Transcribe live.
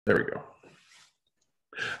There we go.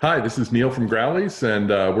 Hi, this is Neal from Growlies, and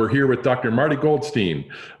we're here with Dr. Marty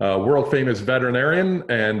Goldstein, world famous veterinarian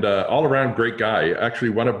and all around great guy. Actually,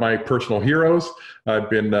 one of my personal heroes. I've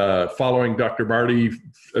been following Dr. Marty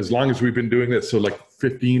as long as we've been doing this, so like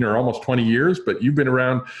 15 or almost 20 years, but you've been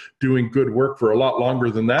around doing good work for a lot longer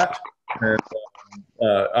than that. And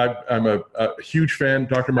I'm a huge fan,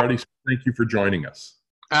 Dr. Marty. So thank you for joining us.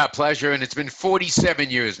 Pleasure, and it's been 47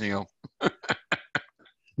 years, Neal.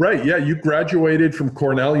 Right, yeah, you graduated from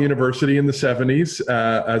Cornell University in the 70s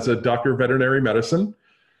as a doctor of veterinary medicine.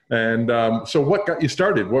 And so what got you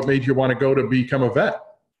started? What made you want to go to become a vet?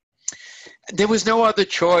 There was no other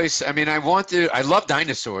choice. I mean, I love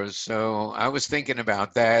dinosaurs, so I was thinking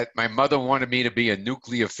about that. My mother wanted me to be a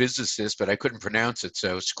nuclear physicist, but I couldn't pronounce it,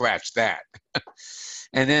 so scratch that.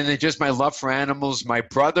 And then just my love for animals. My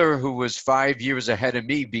brother, who was 5 years ahead of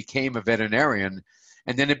me, became a veterinarian.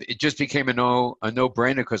 And then it just became a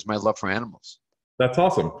no-brainer because of my love for animals. That's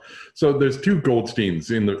awesome. So there's two Goldsteins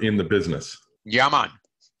in the business. Yeah, man.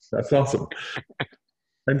 That's awesome.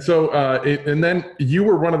 And so, and then you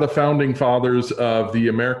were one of the founding fathers of the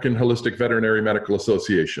American Holistic Veterinary Medical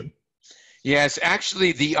Association. Yes,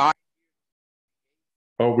 actually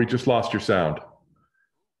Oh, we just lost your sound.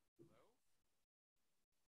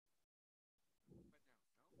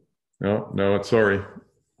 No, it's sorry.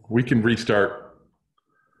 We can restart.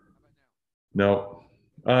 No,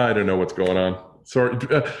 I don't know what's going on. Sorry.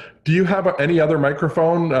 Do you have any other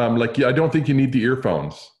microphone? I don't think you need the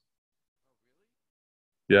earphones.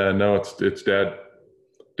 Yeah, no, it's dead.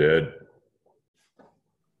 Dead.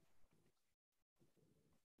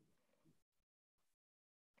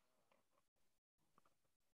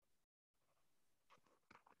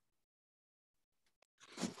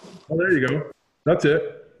 Oh, there you go. That's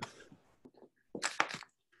it.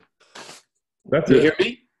 That's it. You hear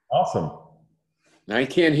me? Awesome. I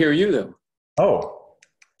can't hear you, though. Oh.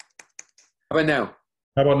 How about now?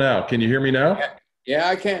 How about now? Can you hear me now? Yeah,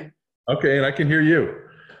 I can. Okay, and I can hear you.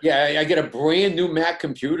 Yeah, I get a brand new Mac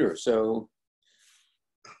computer, so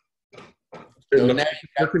It now looks you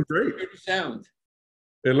got working great. good sound.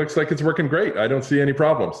 It looks like it's working great. I don't see any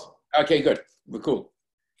problems. Okay, good. We're cool.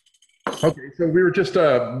 Okay, so we were just,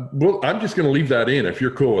 I'm just going to leave that in if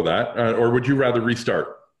you're cool with that, or would you rather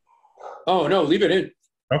restart? Oh, no, leave it in.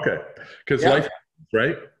 Okay, because life,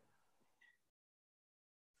 right?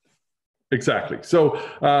 Exactly. So,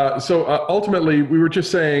 ultimately, we were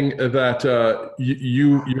just saying that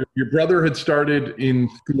your brother had started in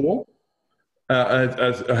school,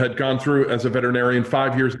 as had gone through as a veterinarian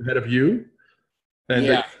 5 years ahead of you, and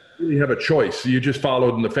Yeah. you really have a choice. You just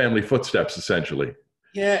followed in the family footsteps, essentially.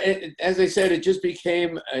 Yeah, as I said, it just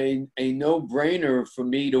became a no-brainer for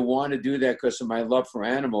me to want to do that because of my love for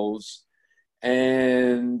animals.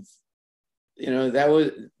 And, that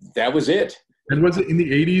was it. And was it in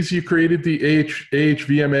the 80s you created the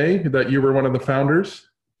AHVMA, that you were one of the founders?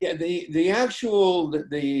 Yeah, the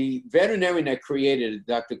veterinarian that created it,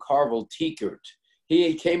 Dr. Carvel Tiekert,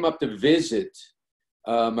 he came up to visit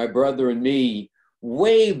my brother and me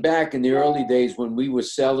way back in the early days when we were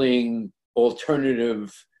selling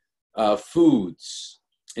alternative foods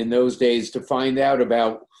in those days to find out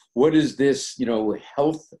about what is this,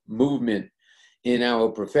 health movement in our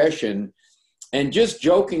profession. And just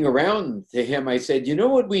joking around to him, I said, you know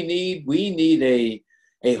what we need? We need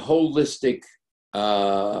a holistic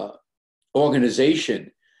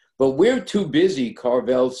organization, but we're too busy,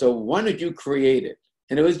 Carvel, so why don't you create it?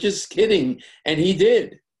 And it was just kidding, and he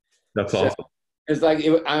did. That's awesome. It's like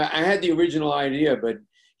I had the original idea, but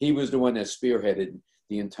he was the one that spearheaded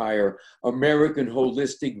the entire American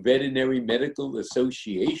Holistic Veterinary Medical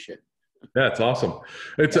Association. Yeah, it's awesome.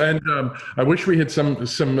 And I wish we had something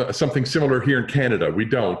similar here in Canada. We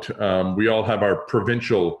don't. We all have our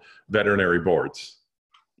provincial veterinary boards.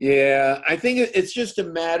 Yeah, I think it's just a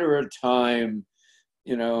matter of time.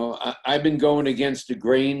 I've been going against the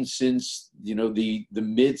grain since the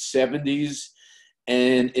mid 70s,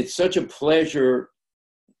 and it's such a pleasure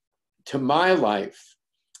to my life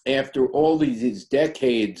after all these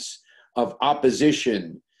decades of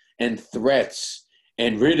opposition and threats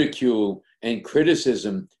and ridicule and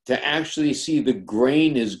criticism to actually see the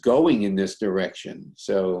grain is going in this direction.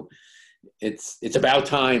 So it's about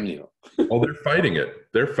time, Neal. Oh, they're fighting it.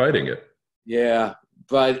 They're fighting it. Yeah,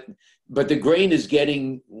 but the grain is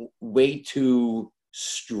getting way too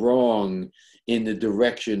strong in the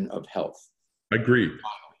direction of health. Agreed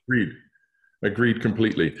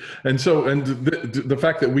completely. And so, and the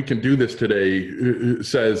fact that we can do this today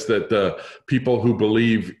says that people who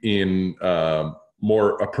believe in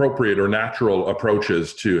more appropriate or natural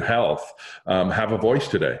approaches to health have a voice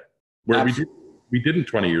today. we didn't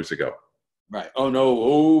 20 years ago. Right. Oh, no.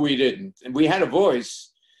 Oh, we didn't. And we had a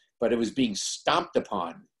voice, but it was being stomped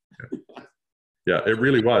upon. Yeah, it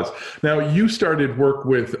really was. Now, you started work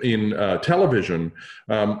in television,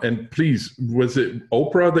 and please, was it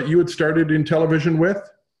Oprah that you had started in television with?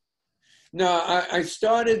 No, I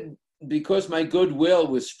started because my goodwill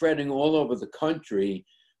was spreading all over the country.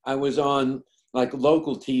 I was on like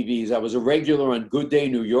local TVs. I was a regular on Good Day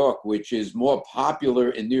New York, which is more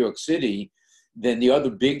popular in New York City than the other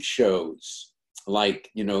big shows, like,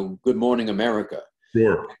 Good Morning America.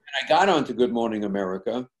 Sure. And I got onto Good Morning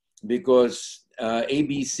America because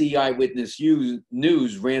ABC Eyewitness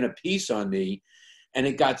News ran a piece on me, and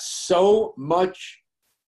it got so much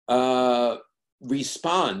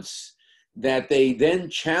response that they then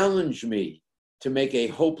challenged me to make a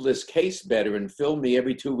hopeless case better and film me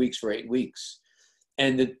every 2 weeks for 8 weeks.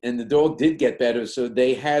 And the dog did get better, so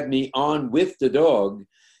they had me on with the dog,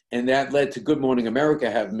 and that led to Good Morning America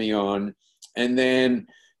having me on. And then,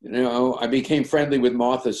 I became friendly with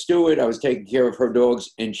Martha Stewart. I was taking care of her dogs,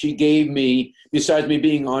 and she gave me, besides me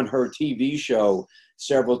being on her TV show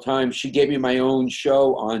several times, she gave me my own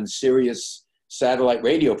show on Sirius satellite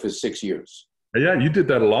radio for 6 years. Yeah, you did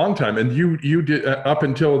that a long time, and you did up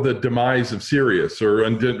until the demise of Sirius, or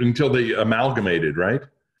until they amalgamated, right?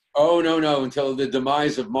 Oh, no, until the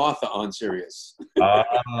demise of Martha on Sirius.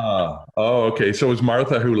 Okay. So it was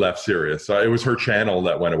Martha who left Sirius. It was her channel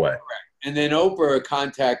that went away. Correct. And then Oprah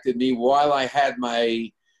contacted me while I had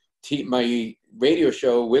my radio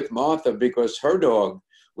show with Martha, because her dog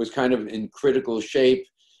was kind of in critical shape.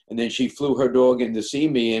 And then she flew her dog in to see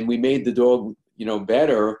me, and we made the dog,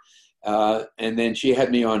 better. And then she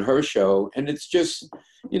had me on her show. And it's just,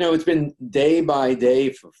 it's been day by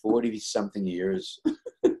day for 40-something years.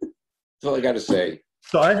 That's all I got to say.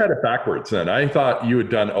 So I had it backwards then. I thought you had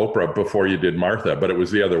done Oprah before you did Martha, but it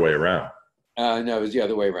was the other way around. No, it was the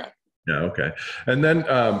other way around. Yeah, okay. And then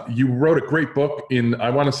you wrote a great book in,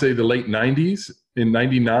 I want to say, the late 90s, in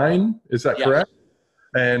 99. Is that correct?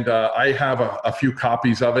 And I have a few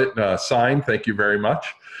copies of it signed. Thank you very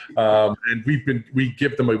much. And we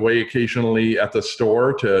give them away occasionally at the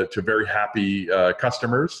store to very happy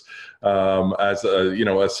customers as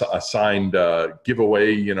a signed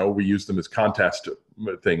giveaway. We use them as contest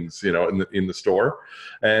things, in the store.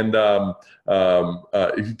 And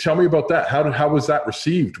tell me about that. How was that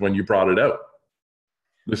received when you brought it out?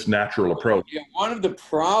 This natural approach. Yeah, one of the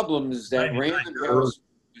problems that Random House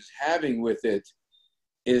was having with it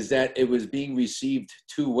is that it was being received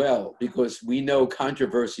too well, because we know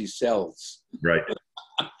controversy sells. Right.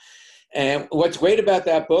 And what's great about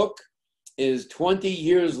that book is 20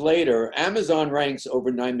 years later, Amazon ranks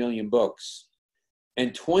over 9 million books.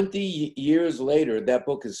 And 20 years later, that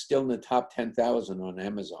book is still in the top 10,000 on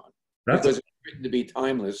Amazon. Because it's written to be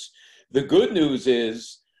timeless. The good news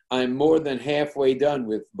is I'm more than halfway done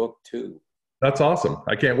with book 2. That's awesome.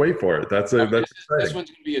 I can't wait for it. This one's going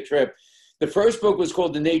to be a trip. The first book was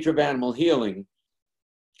called The Nature of Animal Healing,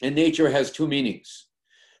 and nature has 2 meanings.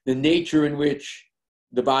 The nature in which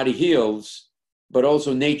the body heals, but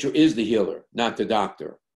also nature is the healer, not the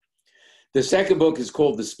doctor. The second book is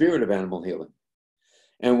called The Spirit of Animal Healing,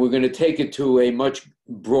 and we're going to take it to a much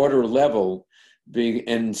broader level,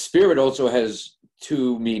 and spirit also has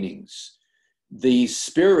 2 meanings. The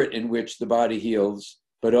spirit in which the body heals,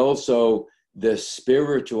 but also the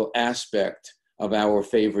spiritual aspect of our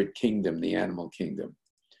favorite kingdom, the animal kingdom.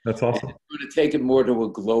 That's awesome. And we're going to take it more to a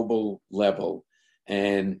global level.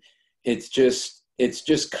 And it's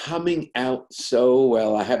just coming out so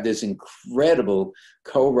well. I have this incredible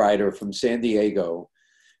co-writer from San Diego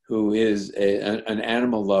who is an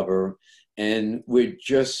animal lover. And we're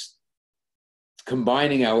just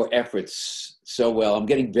combining our efforts so well. I'm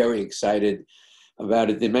getting very excited about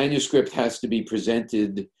it. The manuscript has to be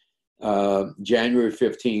presented January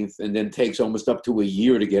 15th, and then takes almost up to a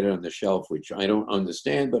year to get it on the shelf, which I don't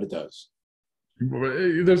understand, but it does.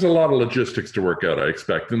 There's a lot of logistics to work out, I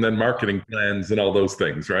expect, and then marketing plans and all those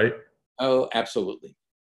things, right? Oh, absolutely.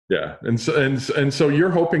 Yeah, and so you're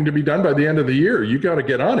hoping to be done by the end of the year. You got to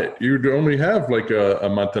get on it. You only have like a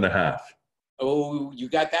month and a half. Oh, you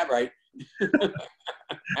got that right.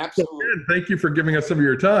 Absolutely. So, thank you for giving us some of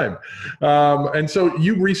your time. And so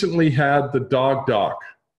you recently had the dog doc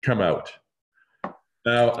come out.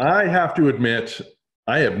 Now, I have to admit,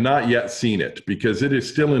 I have not yet seen it because it is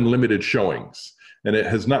still in limited showings and it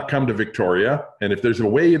has not come to Victoria. And if there's a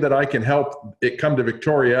way that I can help it come to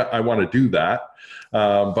Victoria, I want to do that.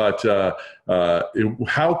 But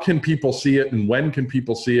how can people see it, and when can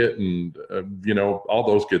people see it, and all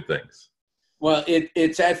those good things? Well,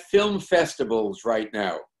 it's at film festivals right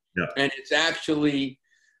now. Yeah. And it's actually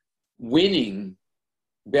winning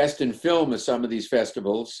Best in Film at some of these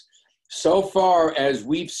festivals. So far as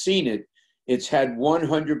we've seen it, it's had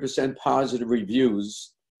 100% positive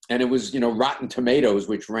reviews, and it was, Rotten Tomatoes,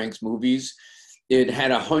 which ranks movies. It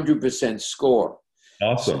had 100% score.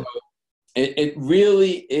 Awesome. So it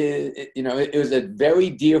really is, it was a very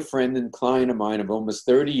dear friend and client of mine of almost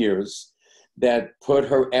 30 years that put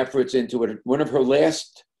her efforts into it. One of her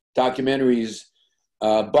last documentaries,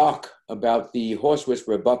 Buck, about the horse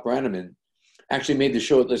whisperer, Buck Brannaman, actually made the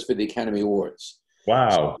shortlist for the Academy Awards. Wow.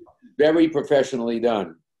 So, very professionally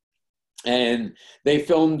done. And they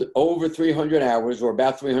filmed over 300 hours, or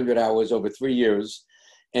about 300 hours over 3 years.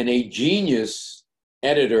 And a genius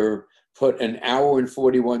editor put an hour and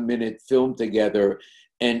 41-minute film together.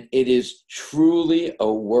 And it is truly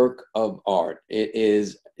a work of art.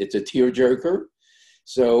 It's a tearjerker.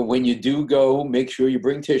 So when you do go, make sure you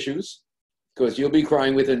bring tissues, because you'll be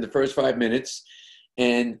crying within the first 5 minutes.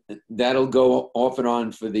 And that'll go off and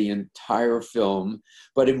on for the entire film.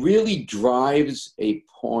 But it really drives a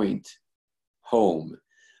point home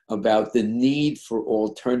about the need for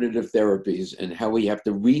alternative therapies and how we have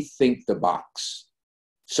to rethink the box,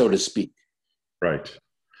 so to speak. Right.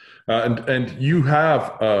 And you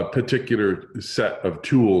have a particular set of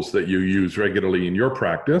tools that you use regularly in your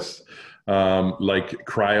practice, like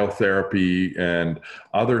cryotherapy and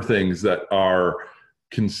other things that are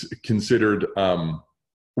considered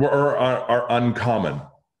or are uncommon.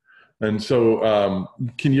 And so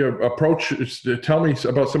can you tell me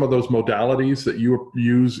about some of those modalities that you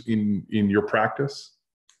use in your practice?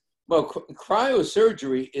 Well,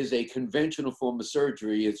 cryosurgery is a conventional form of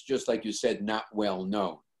surgery. It's just like you said, not well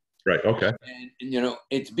known. Right. Okay. And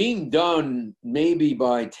it's being done maybe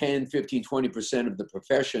by 10, 15, 20% of the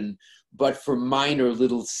profession, but for minor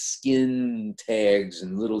little skin tags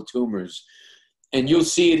and little tumors. And you'll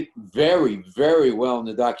see it very, very well in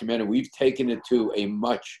the documentary. We've taken it to a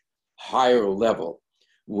much higher level,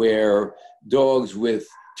 where dogs with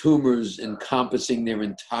tumors encompassing their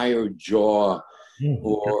entire jaw,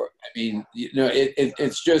 or,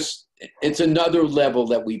 it's another level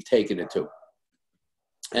that we've taken it to.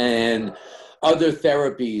 And other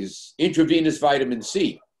therapies, intravenous vitamin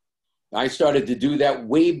C. I started to do that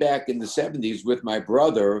way back in the 70s with my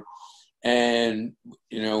brother. And,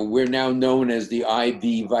 we're now known as the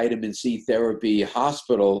IV vitamin C therapy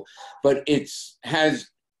hospital, but it has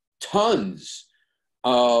tons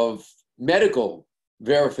of medical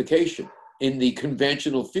verification in the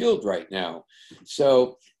conventional field right now.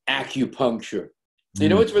 So acupuncture.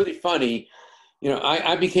 It's really funny.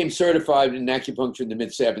 I became certified in acupuncture in the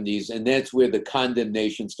mid-70s, and that's where the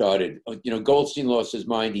condemnation started. Goldstein lost his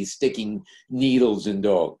mind. He's sticking needles in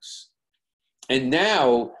dogs. And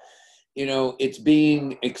now, it's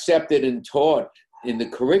being accepted and taught in the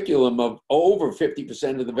curriculum of over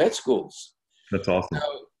 50% of the vet schools. That's awesome.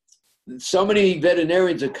 So many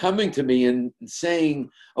veterinarians are coming to me and saying,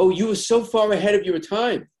 "Oh, you were so far ahead of your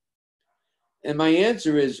time." And my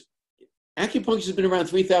answer is, acupuncture has been around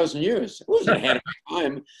 3,000 years. I wasn't ahead of my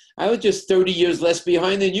time. I was just 30 years less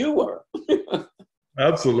behind than you were.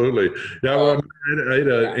 Absolutely. Yeah, well, I had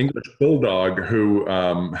an English bulldog who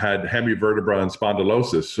had hemivertebra and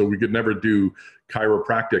spondylosis, so we could never do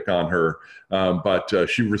chiropractic on her, but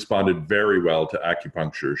she responded very well to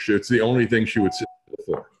acupuncture. It's the only thing she would sit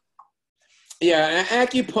for. Yeah,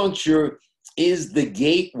 acupuncture is the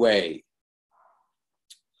gateway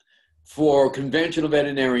for conventional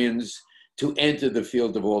veterinarians to enter the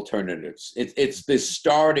field of alternatives. It's the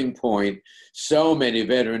starting point. So many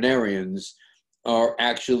veterinarians are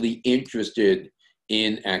actually interested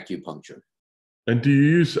in acupuncture. And do you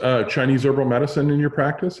use Chinese herbal medicine in your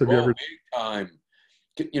practice? Have you ever? Big time.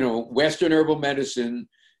 Western herbal medicine,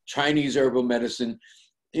 Chinese herbal medicine.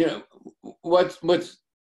 What's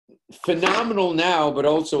phenomenal now, but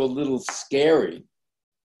also a little scary.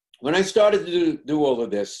 When I started to do all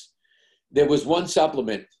of this, there was one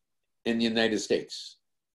supplement in the United States.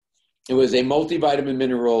 It was a multivitamin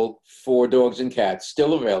mineral for dogs and cats,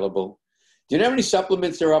 still available. Do you know how many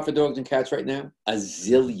supplements there are for dogs and cats right now? A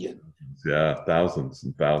zillion. Yeah, thousands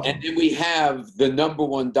and thousands. And then we have the number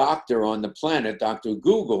one doctor on the planet, Dr.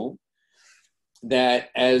 Google, that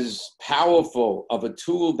as powerful of a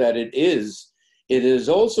tool that it is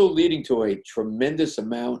also leading to a tremendous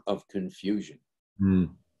amount of confusion.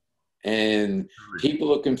 And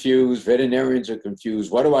people are confused. Veterinarians are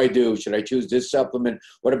confused. What do I do? Should I choose this supplement?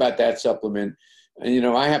 What about that supplement? And,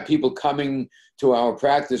 I have people coming to our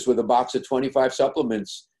practice with a box of 25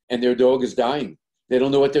 supplements and their dog is dying. They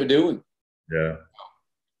don't know what they're doing. Yeah.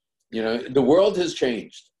 The world has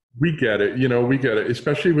changed. We get it. We get it,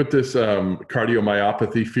 especially with this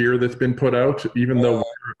cardiomyopathy fear that's been put out, even though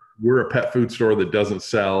we're a pet food store that doesn't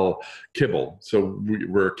sell kibble. So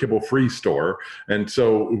we're a kibble-free store. And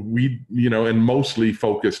so we, and mostly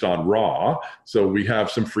focused on raw. So we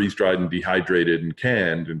have some freeze-dried and dehydrated and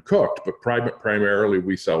canned and cooked, but primarily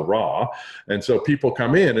we sell raw. And so people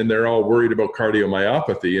come in and they're all worried about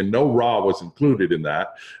cardiomyopathy, and no raw was included in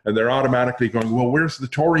that. And they're automatically going, well, where's the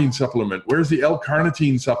taurine supplement? Where's the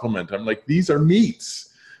L-carnitine supplement? I'm like, these are meats.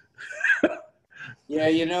 Yeah,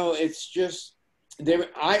 it's just there.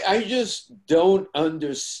 I just don't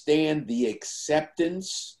understand the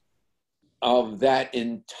acceptance of that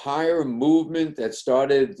entire movement that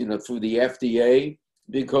started, through the FDA,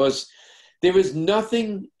 because there is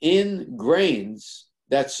nothing in grains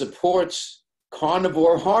that supports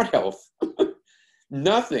carnivore heart health.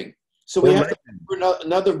 Nothing. So we have to look for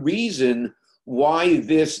another reason why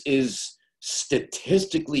this is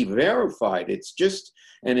statistically verified. It's just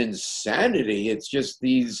an insanity. It's just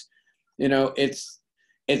these, you have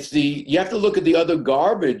to look at the other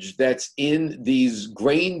garbage that's in these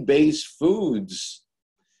grain-based foods,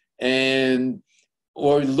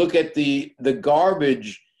 or look at the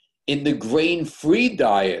garbage in the grain-free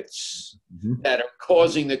diets that are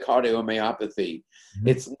causing the cardiomyopathy.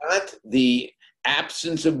 It's not the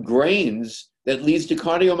absence of grains that leads to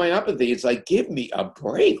cardiomyopathy. It's like, give me a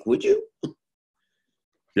break, would you?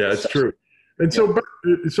 Yeah, it's true. And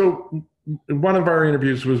so one of our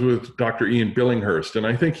interviews was with Dr. Ian Billinghurst, and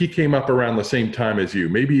I think he came up around the same time as you,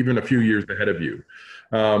 maybe even a few years ahead of you.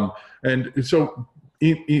 And so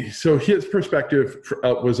his perspective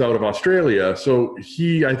was out of Australia. So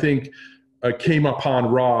he, I think, came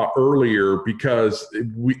upon raw earlier because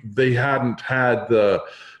they hadn't had the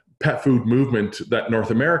pet food movement that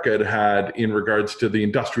North America had in regards to the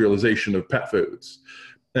industrialization of pet foods.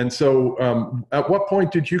 And so at what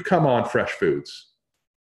point did you come on fresh foods?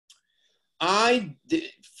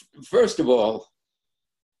 First of all,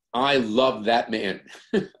 I love that man.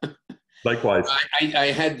 Likewise. I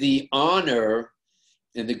had the honor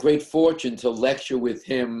and the great fortune to lecture with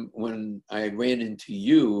him when I ran into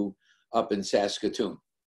you up in Saskatoon.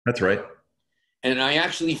 That's right. And I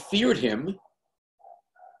actually feared him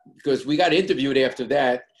because we got interviewed after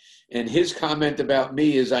that. And his comment about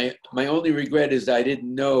me is, my only regret is I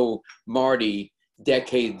didn't know Marty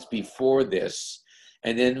decades before this.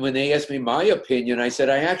 And then when they asked me my opinion, I said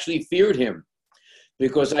I actually feared him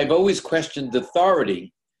because I've always questioned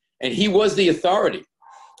authority, and he was the authority.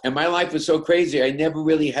 And my life was so crazy, I never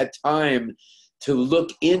really had time to look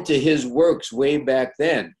into his works way back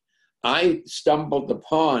then. I stumbled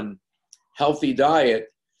upon healthy diet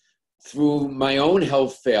through my own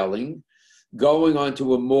health failing, going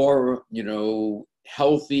onto a more,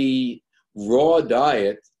 healthy, raw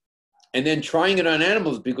diet, and then trying it on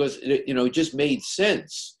animals because it just made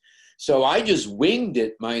sense. So I just winged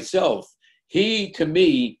it myself. He, to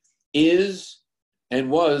me, is and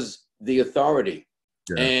was the authority.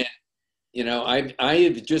 Yeah. And, I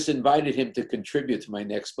have just invited him to contribute to my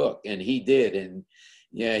next book, and he did. And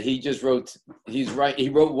yeah, he wrote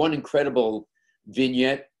one incredible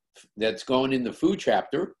vignette that's going in the food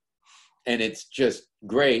chapter, and it's just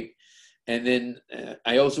great. And then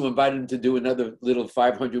I also invited him to do another little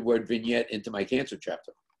 500-word vignette into my cancer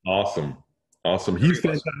chapter. Awesome. He's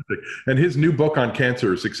fantastic. And his new book on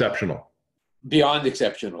cancer is exceptional. Beyond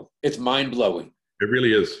exceptional. It's mind-blowing. It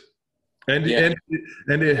really is. And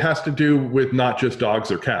it has to do with not just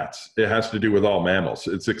dogs or cats. It has to do with all mammals.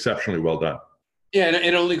 It's exceptionally well done. Yeah, and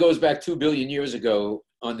it only goes back 2 billion years ago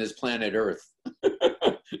on this planet Earth.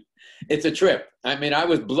 It's a trip. I mean, I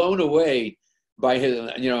was blown away by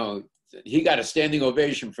his, he got a standing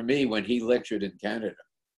ovation from me when he lectured in Canada.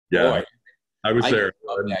 Yeah, boy, I was there.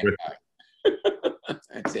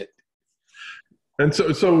 That's it. And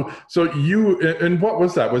so you, and what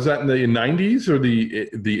was that? Was that in the 90s or the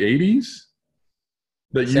 80s?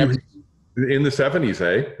 That you 70s. In the 70s,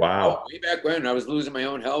 eh? Wow. Oh, way back when I was losing my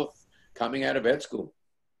own health coming out of vet school.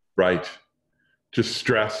 Right. Just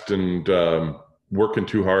stressed and working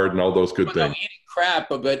too hard and all those good things. Eating crap,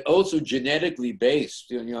 but also genetically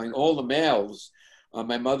based. All the males on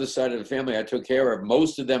my mother's side of the family I took care of,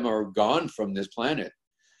 most of them are gone from this planet.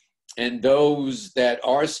 And those that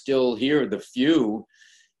are still here, the few,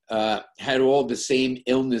 had all the same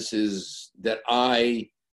illnesses that I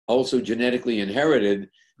also genetically inherited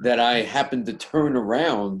that I happened to turn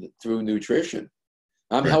around through nutrition.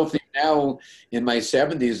 I'm healthier now in my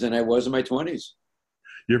 70s than I was in my 20s.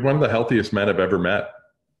 You're one of the healthiest men I've ever met.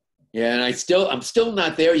 Yeah, and I'm still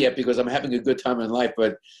not there yet because I'm having a good time in life.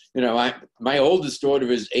 But my oldest daughter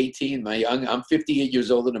is 18. I'm 58 years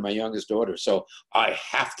older than my youngest daughter, so I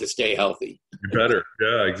have to stay healthy. You better,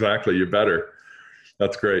 yeah, exactly. You better.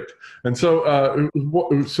 That's great. And so,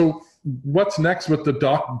 so what's next with the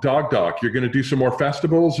dog doc? You're going to do some more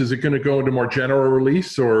festivals. Is it going to go into more general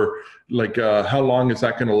release, or like how long is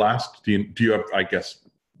that going to last? Do you have, I guess,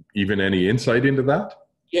 even any insight into that?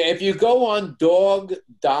 Yeah, if you go on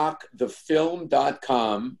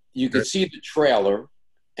dogdocthefilm.com, you can see the trailer,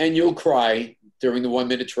 and you'll cry during the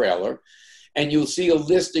 1-minute trailer, and you'll see a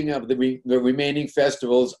listing of the remaining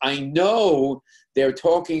festivals. I know they're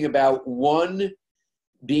talking about one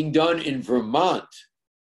being done in Vermont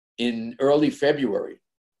in early February.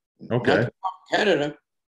 Okay. Not Canada.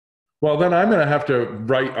 Well, then I'm going to have to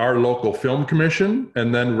write our local film commission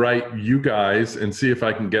and then write you guys and see if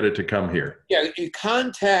I can get it to come here. Yeah, you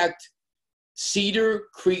contact Cedar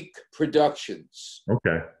Creek Productions.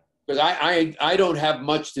 Okay. Because I don't have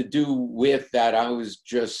much to do with that. I was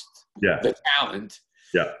just the talent.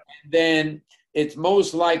 Yeah. And then it's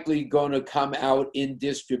most likely going to come out in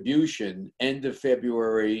distribution end of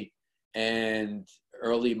February and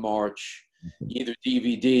early March, either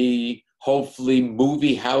DVD, hopefully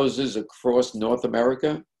movie houses across North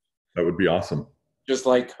America. That would be awesome. Just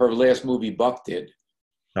like her last movie, Buck, did.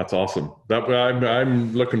 That's awesome.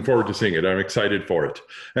 I'm looking forward to seeing it. I'm excited for it.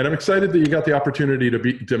 And I'm excited that you got the opportunity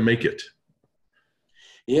to make it.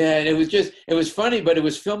 Yeah, and it was funny, but it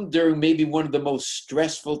was filmed during maybe one of the most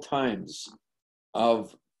stressful times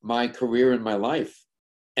of my career and my life.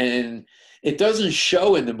 And it doesn't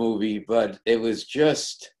show in the movie, but it was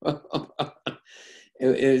just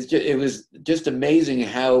it was just amazing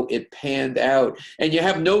how it panned out. And you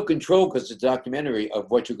have no control because it's a documentary of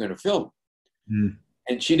what you're going to film. Mm.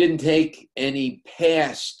 And she didn't take any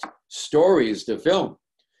past stories to film.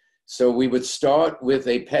 So we would start with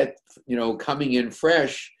a pet, coming in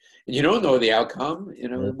fresh, and you don't know the outcome.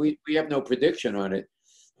 We have no prediction on it.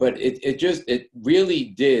 But it really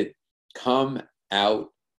did come out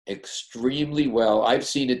extremely well. I've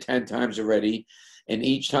seen it 10 times already, and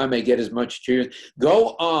each time I get as much cheers.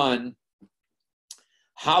 Go on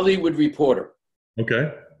Hollywood Reporter.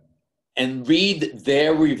 Okay. And read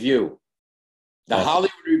their review. The Hollywood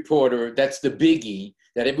Reporter, that's the biggie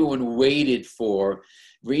that everyone waited for.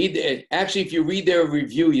 Read it. Actually, if you read their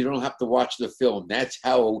review, you don't have to watch the film. That's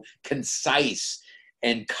how concise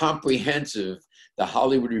and comprehensive the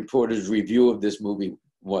Hollywood Reporter's review of this movie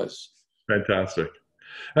was. Fantastic.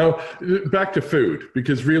 Now, back to food,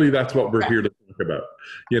 because really that's what we're here to talk about.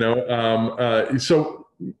 So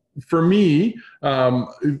for me,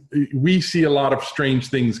 we see a lot of strange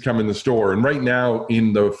things come in the store. And right now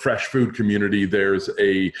in the fresh food community, there's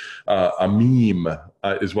a meme,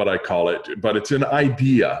 is what I call it. But it's an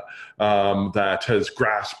idea that has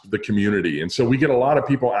grasped the community. And so we get a lot of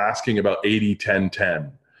people asking about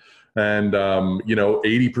 80-10-10. And,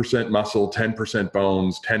 80% muscle, 10%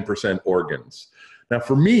 bones, 10% organs. Now,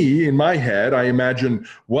 for me, in my head, I imagine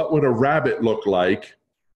what would a rabbit look like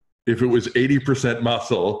if it was 80%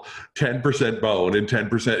 muscle, 10% bone, and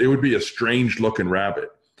 10%. It would be a strange looking rabbit.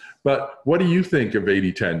 But what do you think of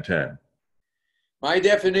 80-10-10? My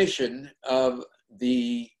definition of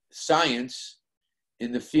the science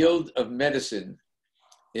in the field of medicine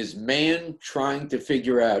is man trying to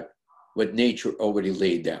figure out what nature already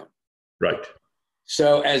laid down. Right.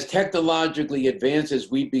 So as technologically advanced as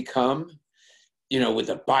we become, with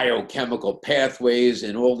the biochemical pathways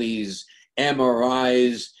and all these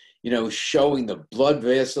MRIs, showing the blood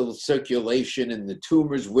vessel circulation and the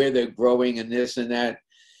tumors where they're growing and this and that,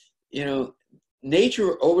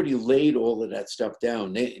 nature already laid all of that stuff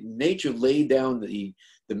down. Nature laid down the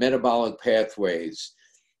metabolic pathways.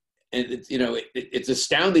 And it's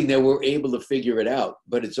astounding that we're able to figure it out,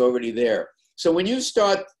 but it's already there. So when you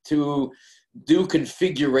start to do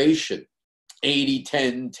configuration,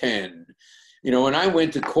 80-10-10, when I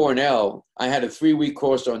went to Cornell, I had a 3-week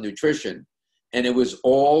course on nutrition, and it was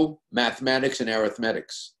all mathematics and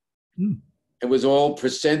arithmetics. Mm. It was all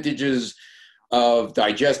percentages of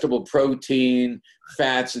digestible protein,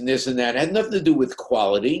 fats, and this and that. It had nothing to do with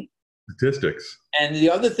quality. Statistics. And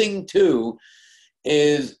the other thing, too,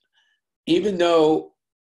 is even though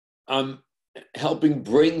I'm helping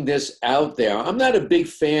bring this out there, I'm not a big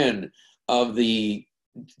fan of the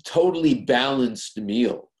totally balanced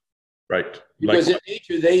meal. Right. Because in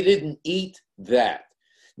nature, they didn't eat that.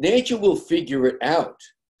 Nature will figure it out.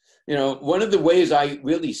 One of the ways I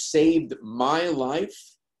really saved my life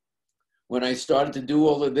when I started to do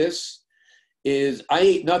all of this is I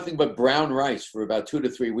ate nothing but brown rice for about 2 to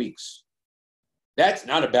 3 weeks. That's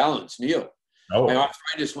not a balanced meal. Oh. My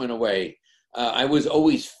arthritis went away. I was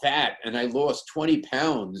always fat, and I lost 20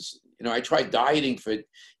 pounds. I tried dieting for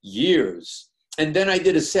years. And then I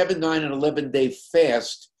did a 7, 9, and 11-day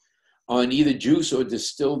fast on either juice or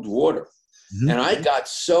distilled water. And I got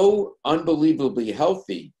so unbelievably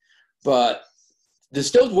healthy, but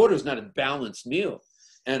distilled water is not a balanced meal.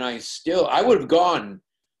 And I would have gone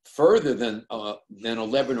further than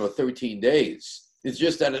 11 or 13 days. It's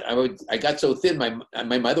just that I got so thin,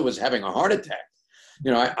 my mother was having a heart attack.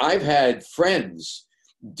 You know, I've had friends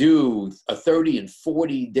do a 30 and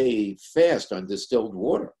 40-day fast on distilled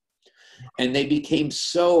water, and they became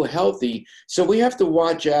so healthy. So we have to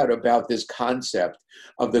watch out about this concept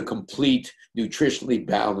of the complete nutritionally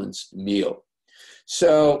balanced meal.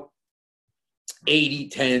 So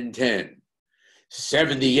 80-10-10,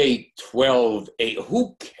 78-12-8,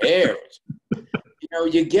 who cares? You know,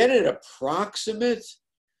 you get it approximate,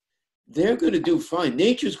 they're going to do fine.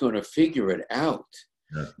 Nature's going to figure it out.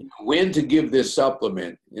 Yeah. When to give this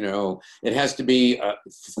supplement, you know, it has to be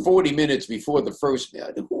 40 minutes before the first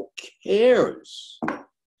meal. Who cares?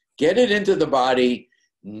 Get it into the body.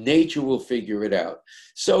 Nature will figure it out.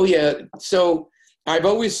 So, yeah, so I've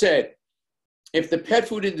always said, if the pet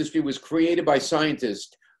food industry was created by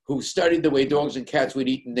scientists who studied the way dogs and cats would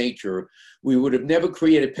eat in nature, we would have never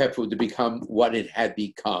created pet food to become what it had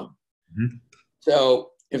become. Mm-hmm. So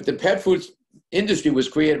if the pet food industry was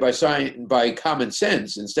created by common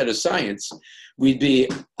sense instead of science, we'd be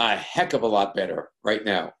a heck of a lot better right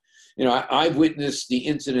now. You know, I've witnessed the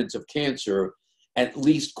incidence of cancer at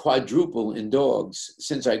least quadruple in dogs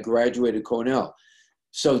since I graduated Cornell.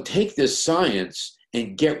 So take this science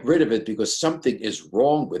and get rid of it, because something is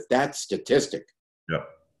wrong with that statistic. Yeah.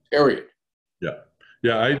 Period. Yeah.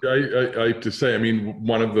 Yeah. I have to say, I mean,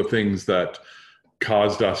 one of the things that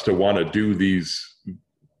caused us to want to do these,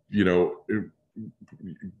 you know,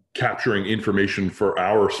 capturing information for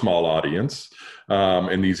our small audience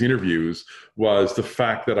in these interviews was the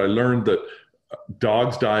fact that I learned that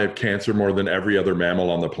dogs die of cancer more than every other mammal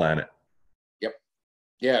on the planet. Yep.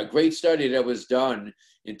 Yeah, a great study that was done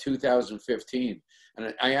in 2015.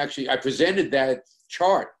 And I presented that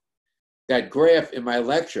chart, that graph in my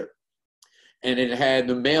lecture, and it had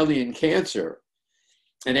mammalian cancer.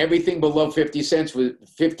 And everything below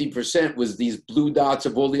 50% was these blue dots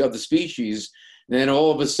of all the other species. And then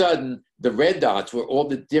all of a sudden, the red dots were all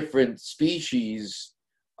the different species,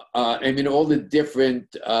 all the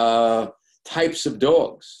different types of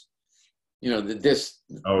dogs. You know, this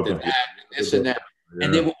and that. Yeah.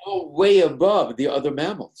 And they were all way above the other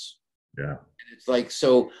mammals. Yeah. And it's like,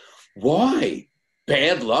 so why?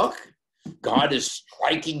 Bad luck? God is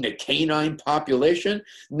striking the canine population?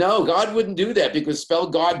 No, God wouldn't do that, because spell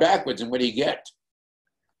God backwards and what do you get?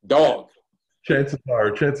 Dog.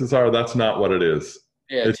 Chances are that's not what it is.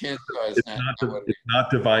 Yeah, it's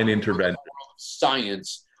not divine intervention.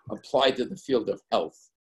 Science applied to the field of health.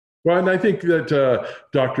 Well, and I think that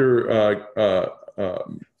Dr.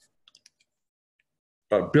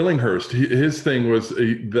 Billinghurst, his thing was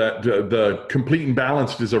that the complete and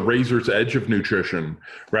balanced is a razor's edge of nutrition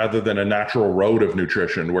rather than a natural road of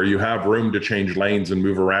nutrition where you have room to change lanes and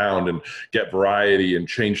move around and get variety and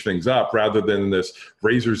change things up, rather than this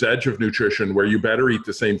razor's edge of nutrition where you better eat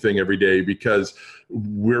the same thing every day because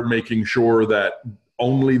we're making sure that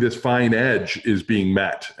only this fine edge is being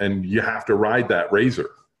met, and you have to ride that razor.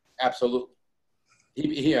 Absolutely.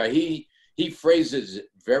 He phrases it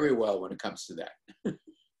very well when it comes to that.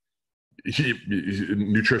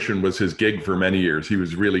 Nutrition was his gig for many years. He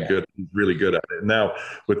was really good. He's really good at it now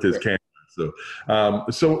with his cancer.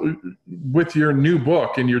 So with your new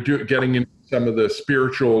book, and you're getting into some of the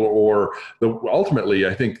spiritual or ultimately,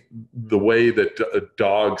 I think the way that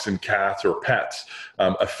dogs and cats or pets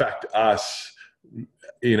affect us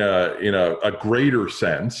in a greater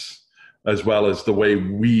sense, as well as the way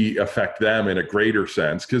we affect them in a greater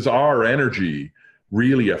sense, because our energy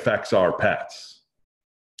really affects our pets.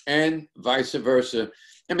 And vice versa.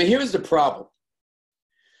 I mean, here's the problem.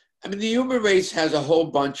 I mean, the human race has a whole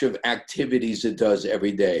bunch of activities it does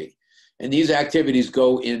every day. And these activities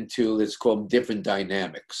go into, let's call them different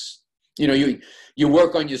dynamics. You know, you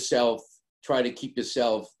work on yourself, try to keep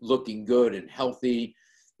yourself looking good and healthy.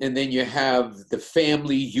 And then you have the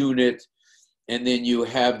family unit, and then you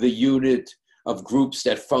have the unit of groups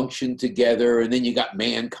that function together, and then you got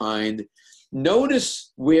mankind.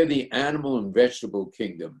 Notice where the animal and vegetable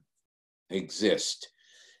kingdom exist.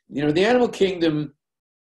 You know, the animal kingdom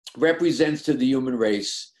represents to the human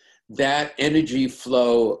race that energy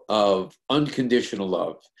flow of unconditional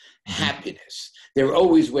love, happiness. They're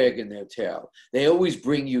always wagging their tail. They always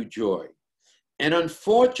bring you joy. And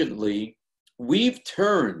unfortunately, we've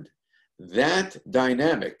turned that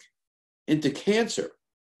dynamic into cancer.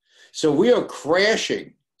 So we are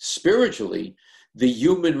crashing spiritually the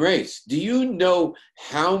human race. Do you know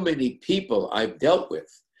how many people I've dealt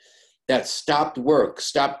with that stopped work,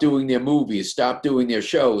 stopped doing their movies, stopped doing their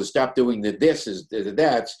shows, stopped doing the thises, the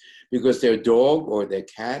that's, because their dog or their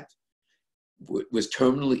cat was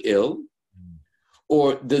terminally ill,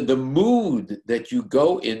 or the mood that you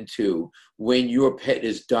go into when your pet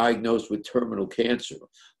is diagnosed with terminal cancer,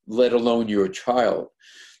 let alone your child.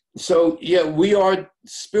 So, yeah, we are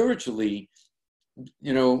spiritually,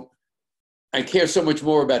 I care so much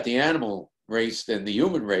more about the animal race than the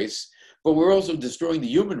human race, but we're also destroying the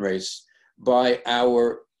human race by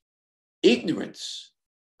our ignorance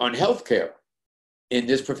on healthcare in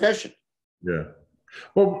this profession. Yeah.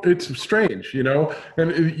 Well, it's strange,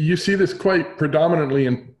 and you see this quite predominantly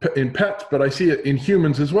in pets, but I see it in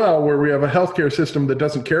humans as well, where we have a healthcare system that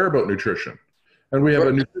doesn't care about nutrition, and we have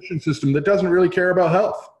a nutrition system that doesn't really care about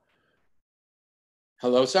health.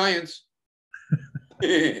 Hello, science.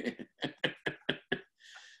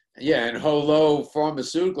 Yeah, and hello,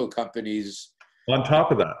 pharmaceutical companies. On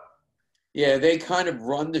top of that. Yeah, they kind of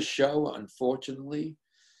run the show, unfortunately.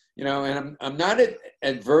 And I'm not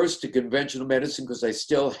adverse to conventional medicine because I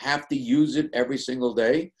still have to use it every single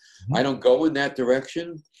day. Mm-hmm. I don't go in that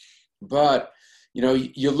direction. But,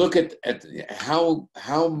 you look at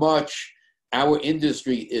how much our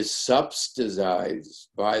industry is subsidized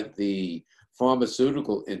by the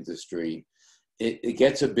pharmaceutical industry. It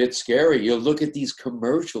gets a bit scary. You look at these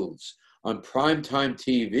commercials on primetime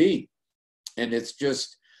TV, and it's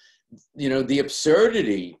just, the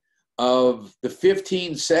absurdity of the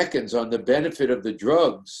 15 seconds on the benefit of the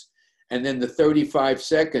drugs, and then the 35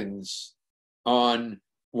 seconds on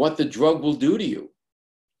what the drug will do to you.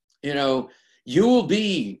 You will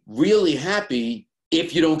be really happy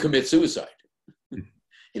if you don't commit suicide.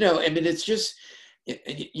 It's just,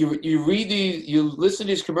 you read you listen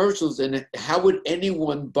to these commercials, and how would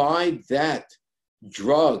anyone buy that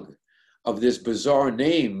drug of this bizarre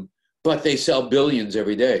name, but they sell billions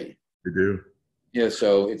every day? They do. Yeah,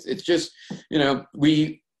 so it's just,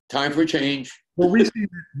 time for change. Well,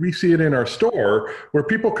 we see it in our store where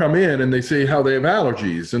people come in and they say how they have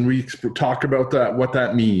allergies, and we talk about that, what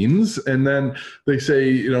that means, and then they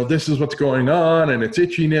say, this is what's going on, and it's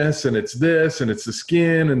itchiness, and it's this, and it's the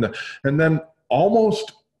skin, and then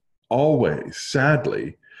almost always,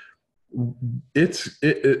 sadly,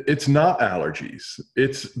 it's not allergies,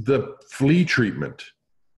 it's the flea treatment.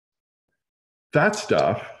 That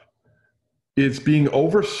stuff is being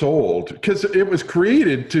oversold because it was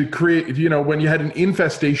created to create, when you had an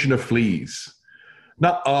infestation of fleas,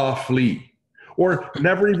 not a flea, or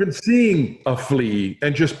never even seeing a flea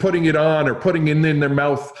and just putting it on or putting it in their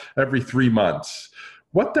mouth every 3 months.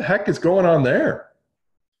 What the heck is going on there?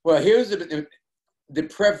 Well, here's the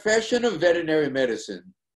profession of veterinary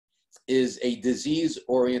medicine is a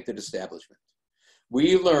disease-oriented establishment.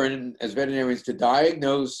 We learn as veterinarians to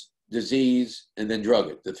diagnose disease and then drug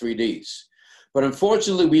it, the 3 Ds. But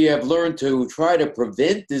unfortunately, we have learned to try to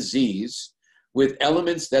prevent disease with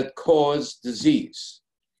elements that cause disease.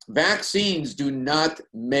 Vaccines do not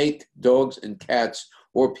make dogs and cats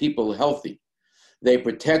or people healthy. They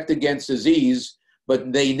protect against disease,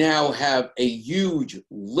 but they now have a huge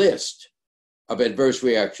list of adverse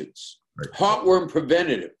reactions. Right. Heartworm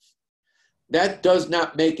preventative. That does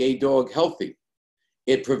not make a dog healthy.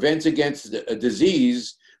 It prevents against a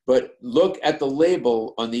disease, but look at the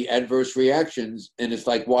label on the adverse reactions, and it's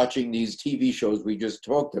like watching these TV shows we just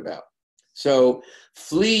talked about. So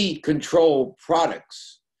flea control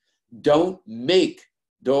products don't make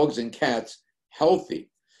dogs and cats healthy.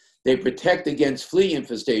 They protect against flea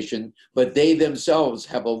infestation, but they themselves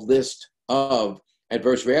have a list of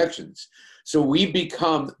adverse reactions. So we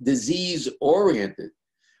become disease-oriented.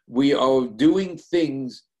 We are doing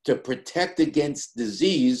things to protect against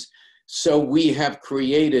disease, so we have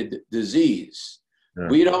created disease. Yeah.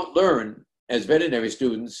 We don't learn, as veterinary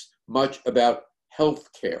students, much about health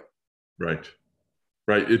care. Right.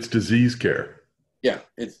 It's disease care. Yeah.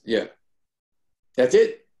 That's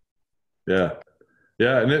it. Yeah.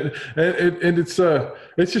 And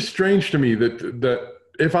it's just strange to me that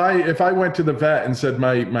if I went to the vet and said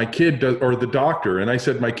my kid does, or the doctor, and I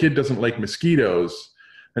said my kid doesn't like mosquitoes,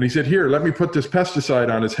 and he said, here, let me put this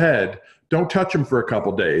pesticide on his head. Don't touch him for a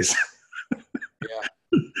couple days.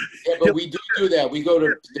 Yeah, but we do that. We go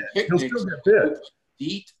to the picnics, put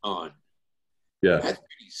DEET on. Yeah. That's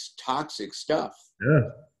pretty toxic stuff. Yeah.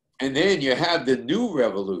 And then you have the new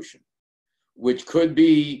revolution, which could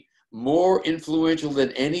be more influential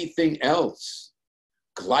than anything else.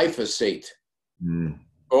 Glyphosate. Mm.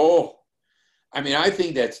 Oh, I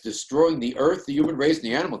think that's destroying the earth, the human race, and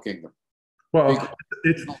the animal kingdom. Well,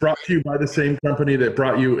 it's brought to you by the same company that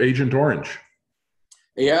brought you Agent Orange.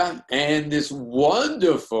 Yeah, and this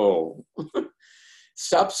wonderful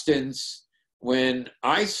substance when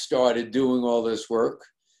I started doing all this work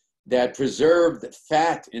that preserved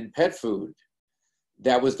fat in pet food.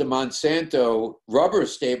 That was the Monsanto rubber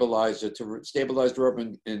stabilizer to stabilize the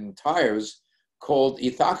rubber in tires called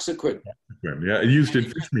ethoxyquin. Yeah, used in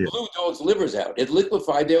fish meal. Blew dogs' livers out. It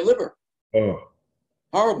liquefied their liver. Oh.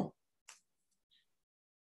 Horrible.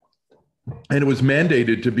 And it was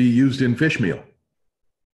mandated to be used in fish meal.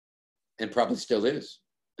 And probably still is.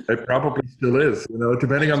 It probably still is,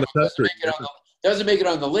 depending on the tester. Doesn't make it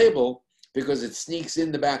on the label because it sneaks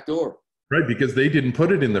in the back door. Right, because they didn't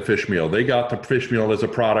put it in the fish meal. They got the fish meal as a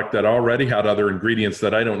product that already had other ingredients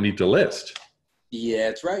that I don't need to list. Yeah,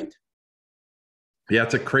 that's right. Yeah,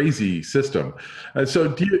 it's a crazy system. So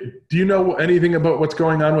do you know anything about what's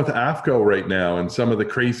going on with AFCO right now and some of the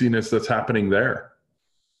craziness that's happening there?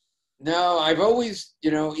 No, I've always,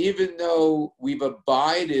 even though we've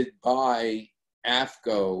abided by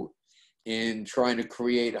AFCO in trying to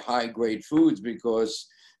create high-grade foods, because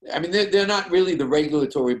they're not really the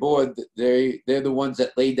regulatory board. They're the ones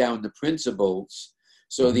that lay down the principles,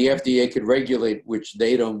 so the FDA could regulate, which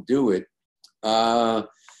they don't do it.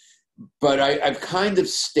 But I've kind of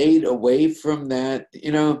stayed away from that.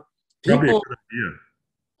 People.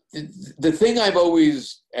 The thing I've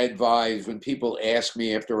always advised when people ask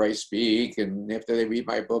me after I speak and after they read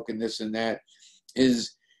my book and this and that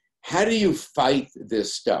is, how do you fight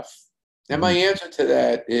this stuff? And my answer to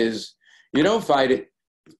that is, you don't fight it.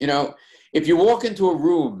 If you walk into a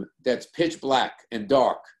room that's pitch black and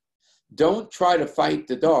dark, don't try to fight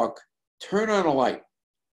the dark. Turn on a light.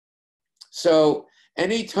 So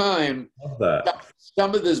anytime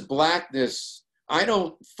some of this blackness, I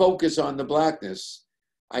don't focus on the blackness.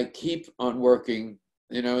 I keep on working.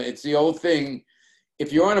 It's the old thing.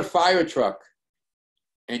 If you're on a fire truck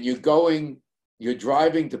and you're driving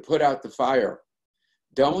to put out the fire,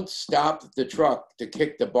 don't stop the truck to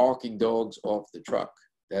kick the barking dogs off the truck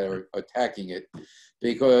that are attacking it,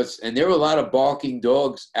 and there are a lot of barking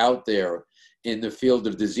dogs out there in the field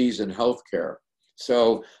of disease and healthcare.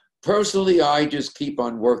 So personally, I just keep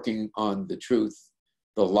on working on the truth,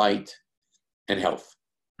 the light, and health.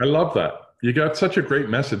 I love that. You got such a great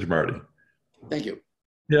message, Marty. Thank you.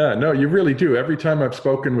 Yeah, no, you really do. Every time I've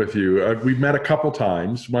spoken with you, we've met a couple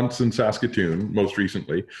times, once in Saskatoon, most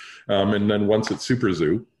recently, and then once at Super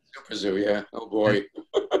Zoo. Super Zoo, yeah. Oh, boy.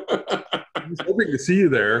 I was hoping to see you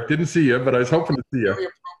there. Didn't see you, but I was hoping to see you. Very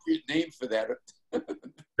appropriate name for that.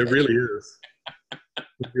 It really is.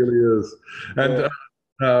 It really is. And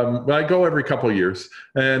I go every couple of years.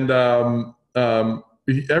 And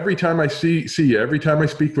every time I see you, every time I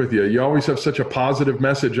speak with you, you always have such a positive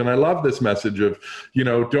message. And I love this message of,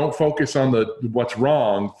 don't focus on what's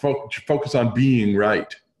wrong, focus on being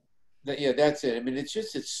right. Yeah, that's it.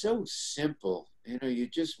 It's so simple. You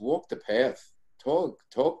just walk the path, talk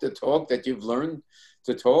the talk that you've learned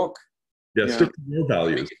to talk. Yeah, stick to your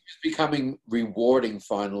values. It's becoming rewarding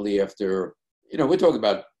finally after, we're talking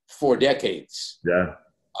about 4 decades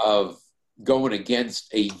of going against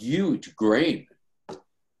a huge grain.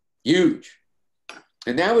 Huge.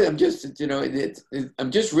 And now I'm just,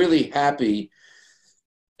 I'm just really happy.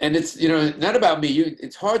 And it's, not about me.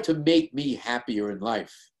 It's hard to make me happier in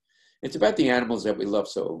life. It's about the animals that we love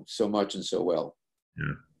so much and so well.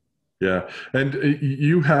 Yeah. Yeah. And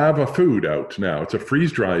you have a food out now. It's a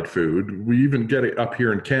freeze-dried food. We even get it up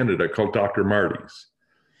here in Canada called Dr. Marty's.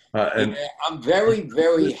 And I'm very,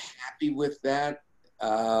 very happy with that.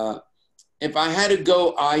 If I had to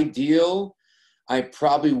go ideal, I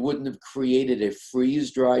probably wouldn't have created a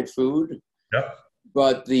freeze-dried food. Yep.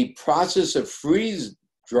 But the process of freeze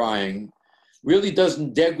drying really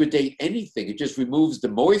doesn't degrade anything. It just removes the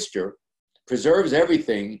moisture, preserves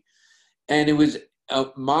everything. And it was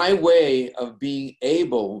my way of being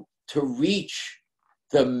able to reach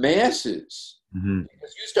the masses. Mm-hmm.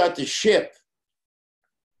 Because you start to ship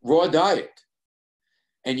raw diet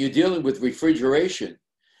and you're dealing with refrigeration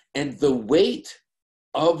and the weight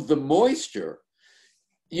of the moisture,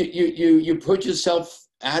 you put yourself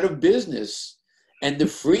out of business. And the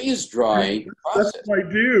freeze dry process. That's what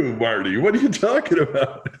I do, Marty. What are you talking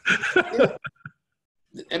about?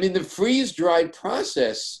 The freeze dried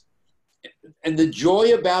process and the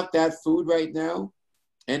joy about that food right now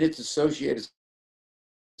and its associated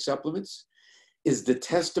supplements is the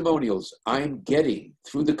testimonials I'm getting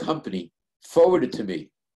through the company forwarded to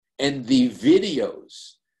me and the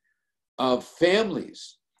videos of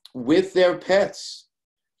families with their pets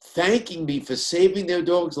thanking me for saving their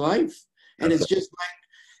dog's life. And it's just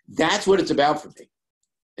like, that's what it's about for me.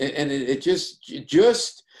 And it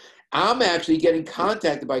just, I'm actually getting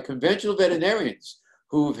contacted by conventional veterinarians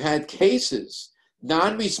who've had cases,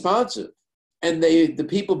 non-responsive, And the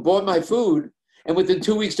people bought my food, and within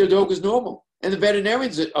 2 weeks, their dog was normal. And the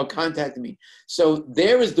veterinarians are contacting me. So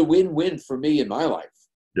there is the win-win for me in my life.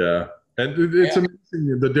 Yeah. And it's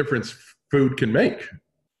amazing the difference food can make.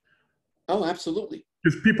 Oh, absolutely.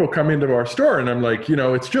 Because people come into our store and I'm like,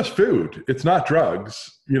 it's just food. It's not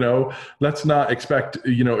drugs. Let's not expect,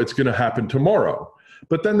 it's going to happen tomorrow.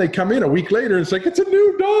 But then they come in a week later and it's like, it's a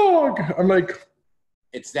new dog. I'm like,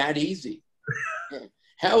 it's that easy.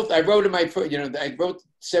 Health. I wrote I wrote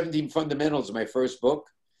 17 fundamentals in my first book,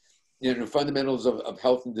 fundamentals of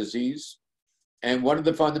health and disease. And one of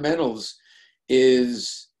the fundamentals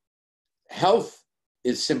is health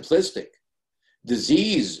is simplistic.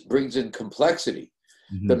 Disease brings in complexity.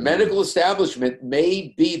 Mm-hmm. The medical establishment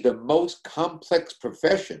may be the most complex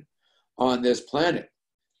profession on this planet,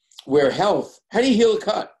 where health, how do you heal a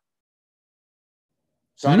cut?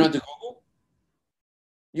 Sign on to Google?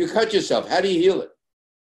 You cut yourself. How do you heal it?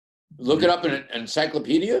 Look it up in an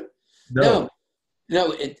encyclopedia? No.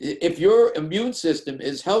 If your immune system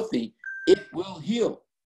is healthy, it will heal.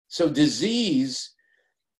 So disease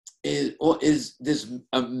is this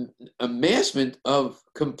amassment of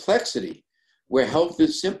complexity where health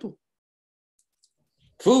is simple.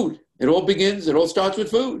 Food. It all starts with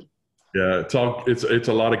food. Yeah, it's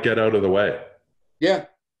a lot of get out of the way. Yeah,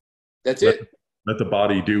 that's it. Let the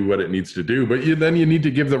body do what it needs to do, but then you need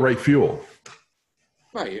to give the right fuel.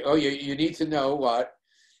 Right. Oh, you need to know what,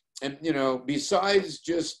 and besides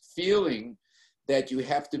just feeling that you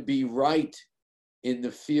have to be right in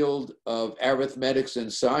the field of arithmetics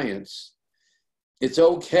and science, it's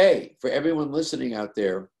okay for everyone listening out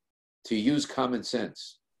there to use common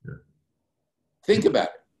sense. Yeah. Think about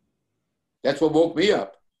it. That's what woke me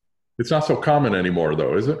up. It's not so common anymore,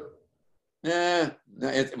 though, is it?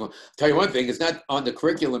 Well, tell you one thing, it's not on the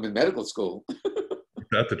curriculum in medical school.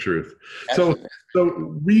 That's the truth. So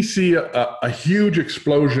we see a huge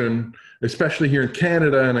explosion, especially here in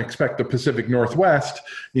Canada, and I expect the Pacific Northwest,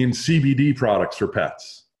 in CBD products for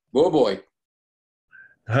pets. Oh boy.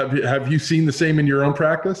 Have you seen the same in your own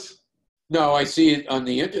practice? No, I see it on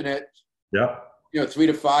the internet. Yeah. 3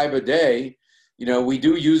 to 5 a day. We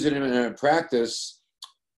do use it in our practice.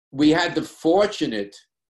 We had the fortunate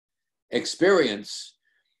experience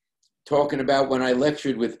talking about when I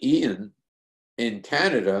lectured with Ian in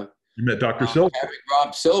Canada. You met Dr. Silver. Having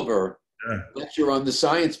Rob Silver lecture on the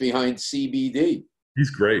science behind CBD.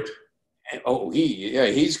 He's great. And,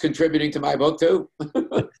 he's contributing to my book too.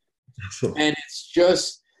 Awesome. And it's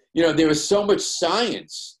just, there is so much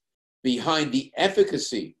science behind the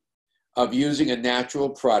efficacy of using a natural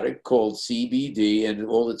product called CBD and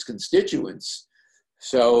all its constituents.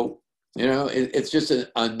 So, it's just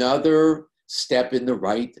another step in the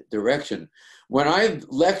right direction. When I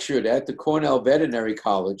lectured at the Cornell Veterinary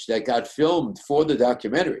College that got filmed for the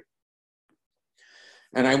documentary,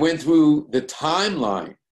 and I went through the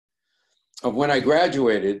timeline of when I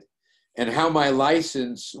graduated and how my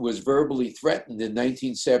license was verbally threatened in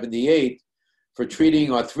 1978 for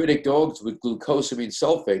treating arthritic dogs with glucosamine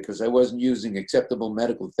sulfate because I wasn't using acceptable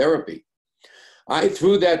medical therapy. I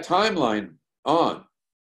threw that timeline on.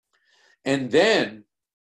 And then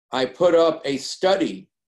I put up a study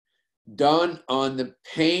done on the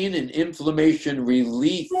pain and inflammation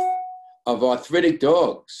relief of arthritic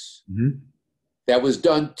dogs. Mm-hmm. That was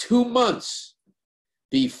done 2 months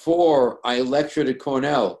before I lectured at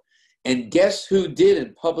Cornell. And guess who did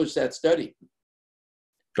and published that study?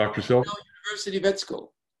 Dr. Silver? University Vet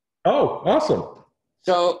School. Oh, awesome.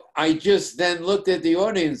 So I just then looked at the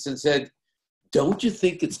audience and said, don't you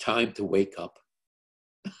think it's time to wake up?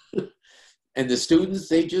 And the students,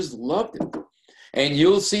 they just loved it. And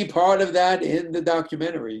you'll see part of that in the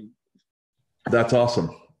documentary. That's awesome.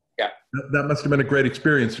 Yeah. That must have been a great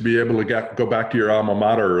experience to be able to go back to your alma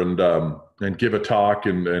mater and give a talk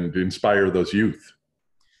and inspire those youth.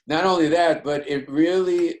 Not only that, but it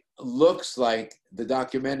really looks like the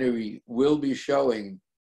documentary will be showing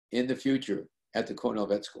in the future at the Cornell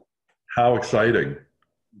Vet School. How exciting.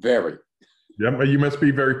 Very. Yeah, you must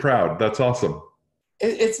be very proud. That's awesome.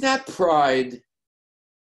 It's not pride.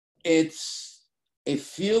 It's a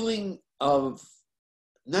feeling of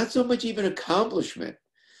not so much even accomplishment.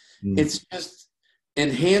 Mm. It's just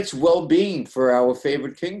enhanced well-being for our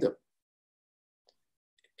favorite kingdom.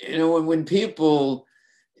 When people,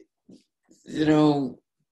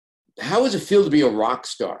 how does it feel to be a rock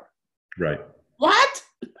star? Right. What?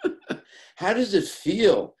 How does it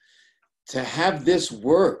feel to have this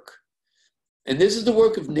work? And this is the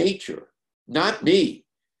work of nature, not me.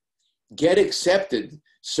 Get accepted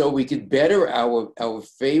so we can better our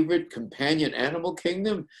favorite companion animal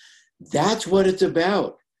kingdom. That's what it's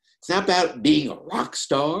about. It's not about being a rock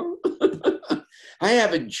star. I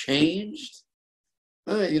haven't changed.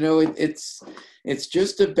 It's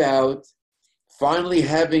just about finally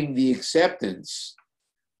having the acceptance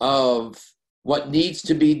of what needs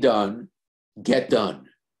to be done, get done.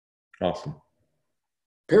 Awesome.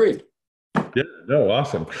 Period. Yeah, no,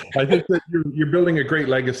 awesome. I think that you're building a great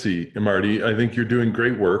legacy, Marty. I think you're doing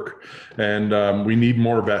great work, and we need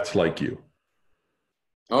more vets like you.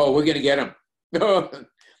 Oh, we're going to get them.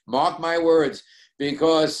 Mark my words,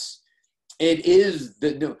 because it is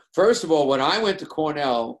first of all, when I went to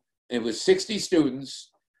Cornell, it was 60 students,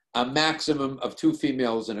 a maximum of 2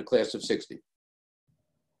 females in a class of 60.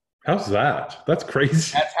 How's that? That's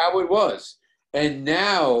crazy. That's how it was. And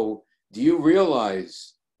now, do you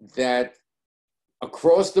realize that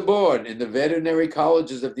across the board in the veterinary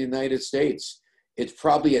colleges of the United States, it's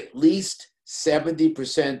probably at least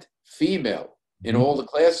 70% female in all the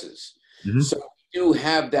classes. Mm-hmm. So you do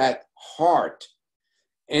have that heart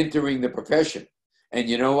entering the profession. And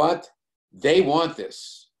you know what? They want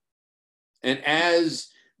this. And as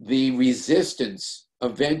the resistance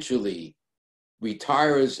eventually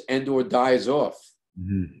retires and or dies off,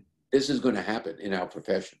 this is going to happen in our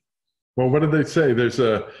profession. Well, what do they say? There's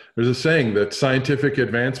a saying that scientific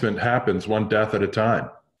advancement happens one death at a time.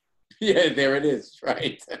 Yeah, there it is,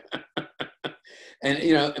 right?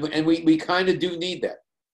 And we kind of do need that.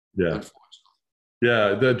 Yeah. Unfortunately.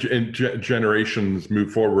 Yeah, generations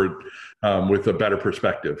move forward with a better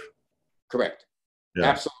perspective. Correct. Yeah.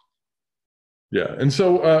 Absolutely. Yeah. And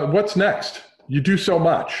so what's next? You do so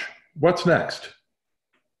much. What's next?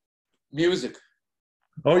 Music.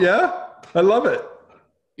 Oh, yeah? I love it.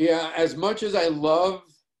 Yeah, as much as I love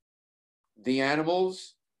the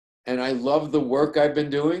animals and I love the work I've been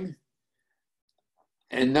doing,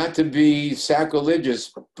 and not to be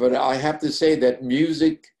sacrilegious, but I have to say that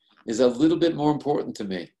music is a little bit more important to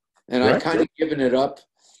me. And Right. I've kind of given it up.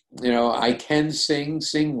 I can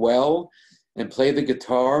sing well, and play the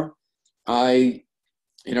guitar. I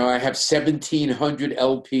have 1,700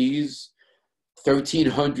 LPs,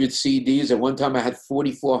 1,300 CDs. At one time I had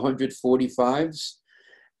 4,400 45s.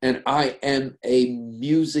 And I am a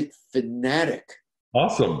music fanatic.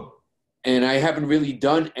 Awesome. And I haven't really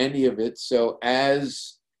done any of it. So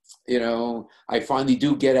as, I finally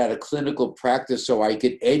do get out of clinical practice so I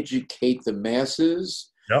could educate the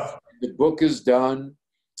masses. Yep. The book is done,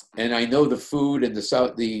 and I know the food and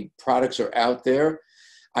the products are out there.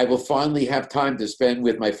 I will finally have time to spend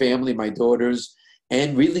with my family, my daughters,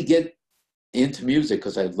 and really get into music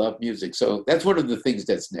because I love music. So that's one of the things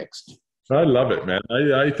that's next. I love it, man.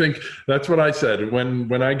 I think that's what I said.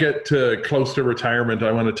 When I get close to retirement,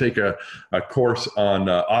 I want to take a course on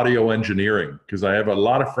audio engineering, because I have a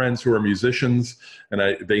lot of friends who are musicians and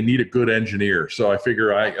they need a good engineer. So I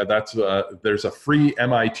figure there's a free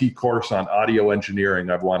MIT course on audio engineering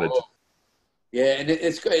I've wanted to. Yeah, and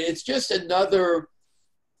it's just another,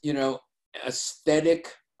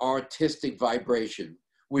 aesthetic, artistic vibration,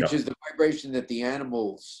 which is the vibration that the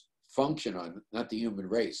animals function on, not the human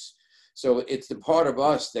race. So it's the part of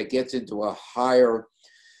us that gets into a higher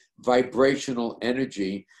vibrational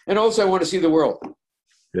energy. And also I want to see the world.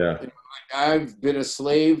 Yeah. I've been a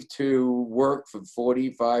slave to work for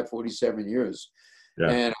 45, 47 years. Yeah.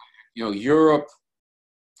 And, Europe,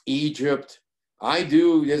 Egypt,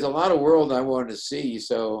 there's a lot of world I want to see.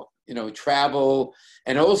 So, travel.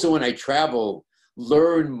 And also when I travel,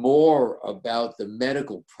 learn more about the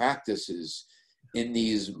medical practices in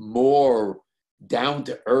these more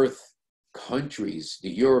down-to-earth countries, the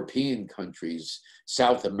European countries,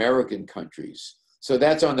 South American countries. So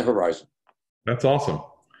that's on the horizon. That's awesome.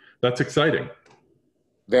 That's exciting.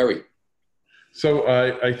 Very. So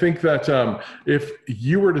I think that if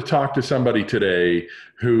you were to talk to somebody today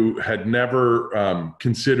who had never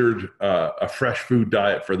considered a fresh food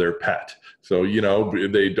diet for their pet, so,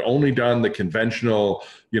 they'd only done the conventional,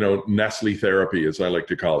 Nestle therapy, as I like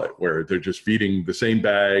to call it, where they're just feeding the same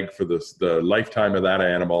bag for the lifetime of that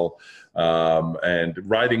animal, and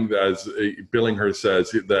riding, as Billinger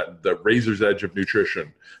says, that the razor's edge of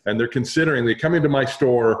nutrition. And they come into my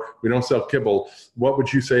store, we don't sell kibble. What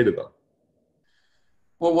would you say to them?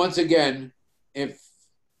 Well, once again, if,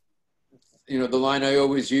 the line I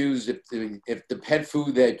always use, if the pet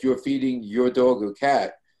food that you're feeding your dog or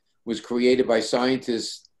cat was created by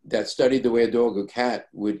scientists that studied the way a dog or cat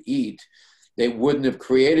would eat, they wouldn't have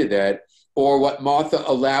created that. Or what Martha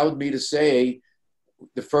allowed me to say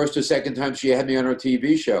the first or second time she had me on her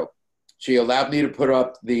TV show. She allowed me to put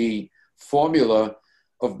up the formula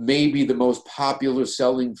of maybe the most popular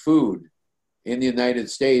selling food in the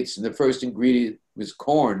United States. And the first ingredient was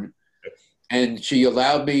corn. And she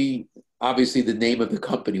allowed me, obviously the name of the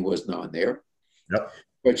company wasn't on there. Yep.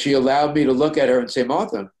 But she allowed me to look at her and say,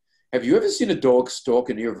 Martha, have you ever seen a dog stalk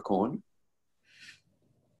an ear of corn?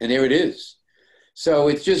 And there it is. So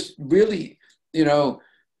it's just really, you know,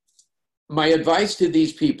 my advice to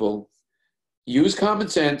these people, use common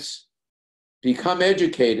sense, become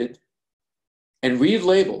educated, and read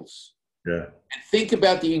labels. Yeah. And think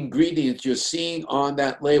about the ingredients you're seeing on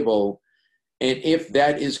that label, and if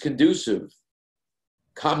that is conducive,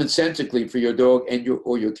 commonsensically, for your dog and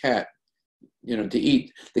your cat, you know, to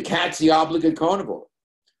eat. The cat's the obligate carnivore.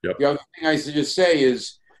 Yep. The other thing I should just say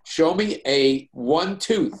is, show me a one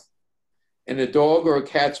tooth in a dog or a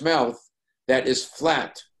cat's mouth that is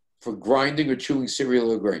flat for grinding or chewing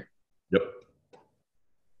cereal or grain.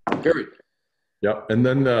 Yep. Period. Yep. And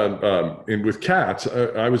then and with cats,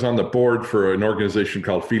 I was on the board for an organization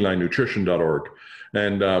called FelineNutrition.org.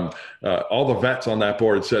 And all the vets on that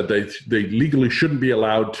board said they legally shouldn't be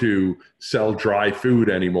allowed to sell dry food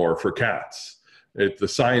anymore for cats. The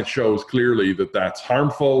science shows clearly that that's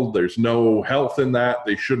harmful. There's no health in that.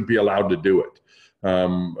 They shouldn't be allowed to do it.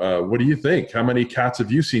 What do you think? How many cats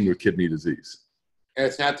have you seen with kidney disease? And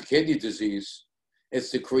it's not the kidney disease.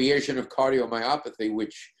 It's the creation of cardiomyopathy,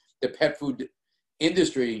 which the pet food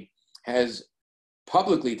industry has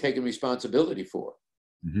publicly taken responsibility for.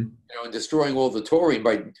 Mm-hmm. You know, and destroying all the taurine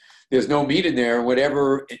by there's no meat in there, and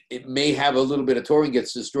whatever it may have a little bit of taurine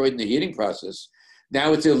gets destroyed in the heating process.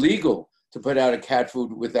 Now it's illegal to put out a cat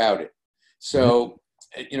food without it. So,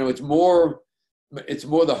 you know, it's more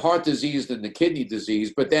the heart disease than the kidney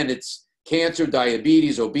disease, but then it's cancer,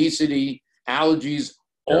 diabetes, obesity, allergies,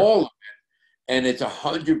 all of it. And it's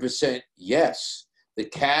 100% yes. The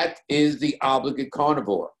cat is the obligate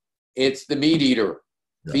carnivore. It's the meat eater.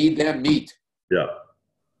 Yeah. Feed them meat. Yeah.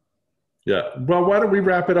 Yeah. Well, why don't we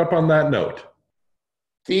wrap it up on that note?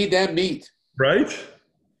 Feed them meat. Right?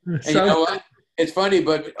 And you know what? It's funny,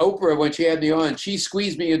 but Oprah, when she had me on, she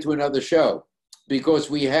squeezed me into another show because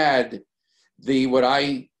we had what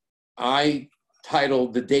I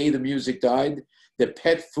titled "The Day the Music Died," the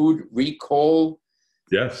pet food recall.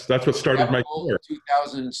 Yes, that's what started my store.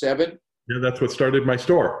 2007. Yeah, that's what started my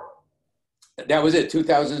store. That was it,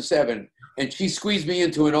 2007. And she squeezed me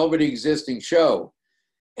into an already existing show.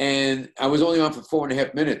 And I was only on for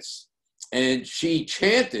 4.5 minutes. And she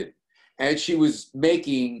chanted as she was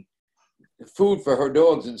making food for her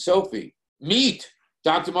dogs and Sophie. Meat.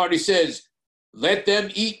 Dr. Marty says, let them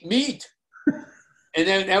eat meat. And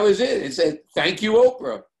then that was it. It said, thank you,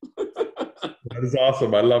 Oprah. That is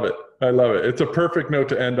awesome. I love it. I love it. It's a perfect note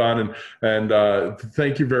to end on. And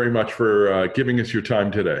thank you very much for giving us your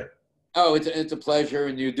time today. Oh, it's a pleasure.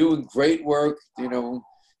 And you're doing great work. You know,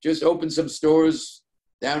 just open some stores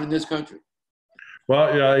down in this country.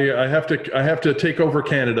 Well, yeah, I have to take over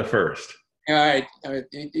Canada first. All right.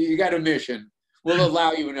 You got a mission. We'll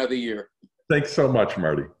allow you another year. Thanks so much,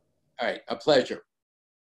 Marty. All right. A pleasure.